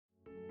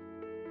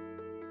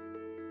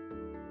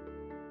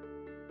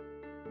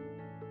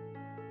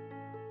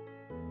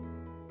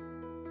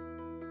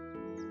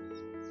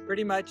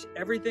Pretty much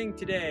everything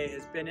today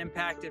has been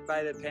impacted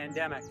by the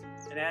pandemic,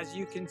 and as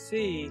you can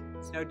see,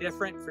 it's no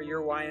different for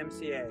your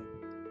YMCA.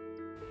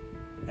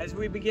 As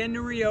we begin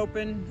to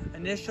reopen,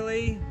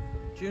 initially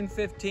June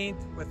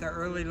 15th with our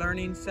Early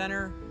Learning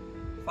Center,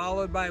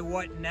 followed by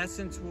what in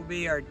essence will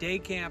be our day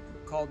camp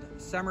called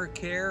Summer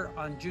Care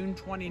on June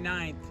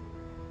 29th,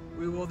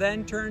 we will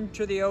then turn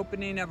to the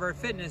opening of our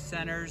fitness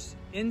centers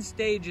in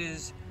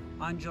stages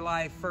on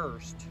July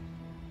 1st.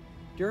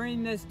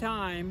 During this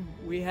time,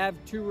 we have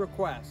two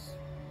requests.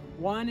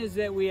 One is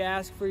that we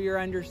ask for your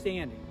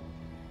understanding.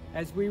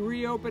 As we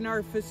reopen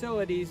our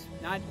facilities,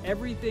 not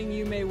everything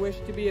you may wish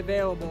to be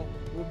available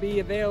will be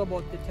available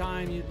at the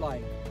time you'd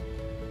like.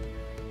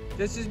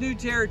 This is new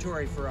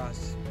territory for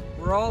us.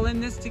 We're all in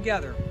this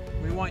together.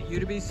 We want you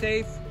to be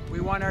safe. We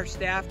want our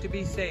staff to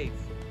be safe.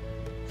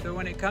 So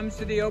when it comes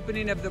to the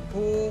opening of the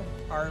pool,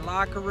 our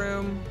locker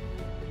room,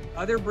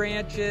 other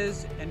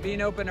branches, and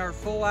being open our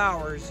full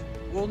hours,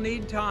 we'll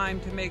need time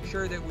to make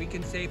sure that we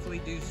can safely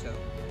do so.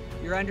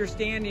 Your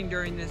understanding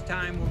during this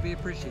time will be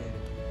appreciated.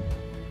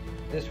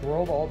 This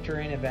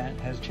world-altering event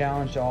has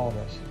challenged all of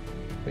us,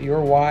 but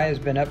your Y has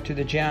been up to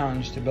the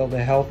challenge to build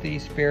a healthy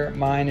spirit,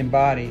 mind, and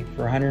body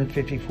for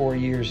 154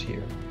 years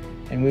here,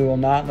 and we will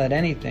not let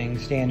anything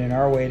stand in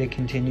our way to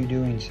continue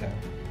doing so.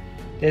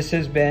 This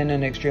has been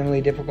an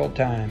extremely difficult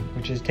time,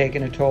 which has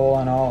taken a toll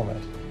on all of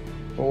us,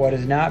 but what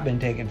has not been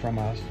taken from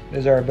us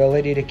is our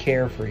ability to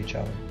care for each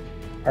other.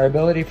 Our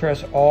ability for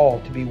us all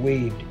to be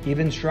weaved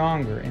even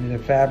stronger into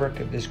the fabric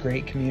of this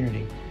great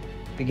community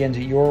begins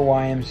at your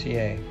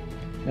YMCA.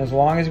 And as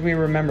long as we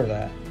remember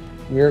that,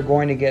 we are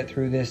going to get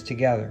through this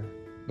together.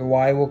 The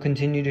Y will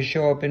continue to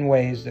show up in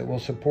ways that will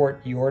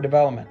support your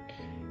development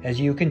as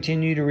you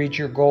continue to reach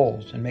your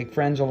goals and make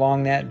friends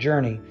along that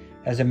journey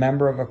as a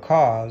member of a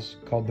cause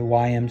called the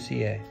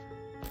YMCA.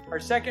 Our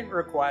second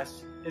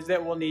request is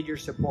that we'll need your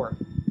support.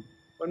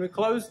 When we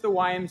closed the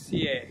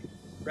YMCA,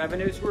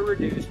 revenues were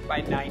reduced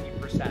by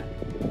 90%,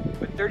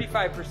 but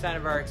 35%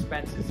 of our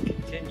expenses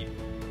continued,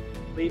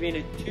 leaving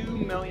a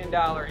 $2 million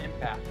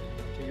impact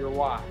to your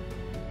Y.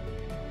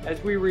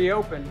 As we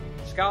reopen,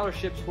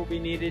 scholarships will be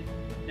needed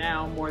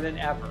now more than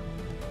ever.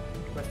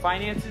 With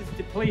finances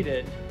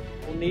depleted,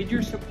 we'll need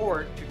your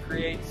support to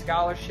create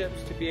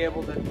scholarships to be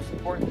able to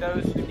support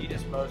those who need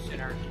us most in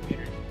our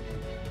community.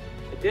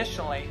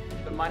 Additionally,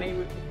 the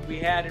money we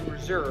had in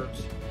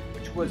reserves,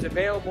 which was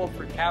available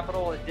for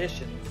capital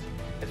additions,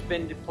 has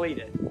been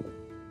depleted.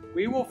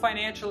 We will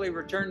financially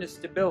return to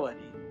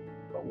stability,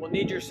 but we'll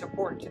need your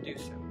support to do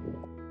so.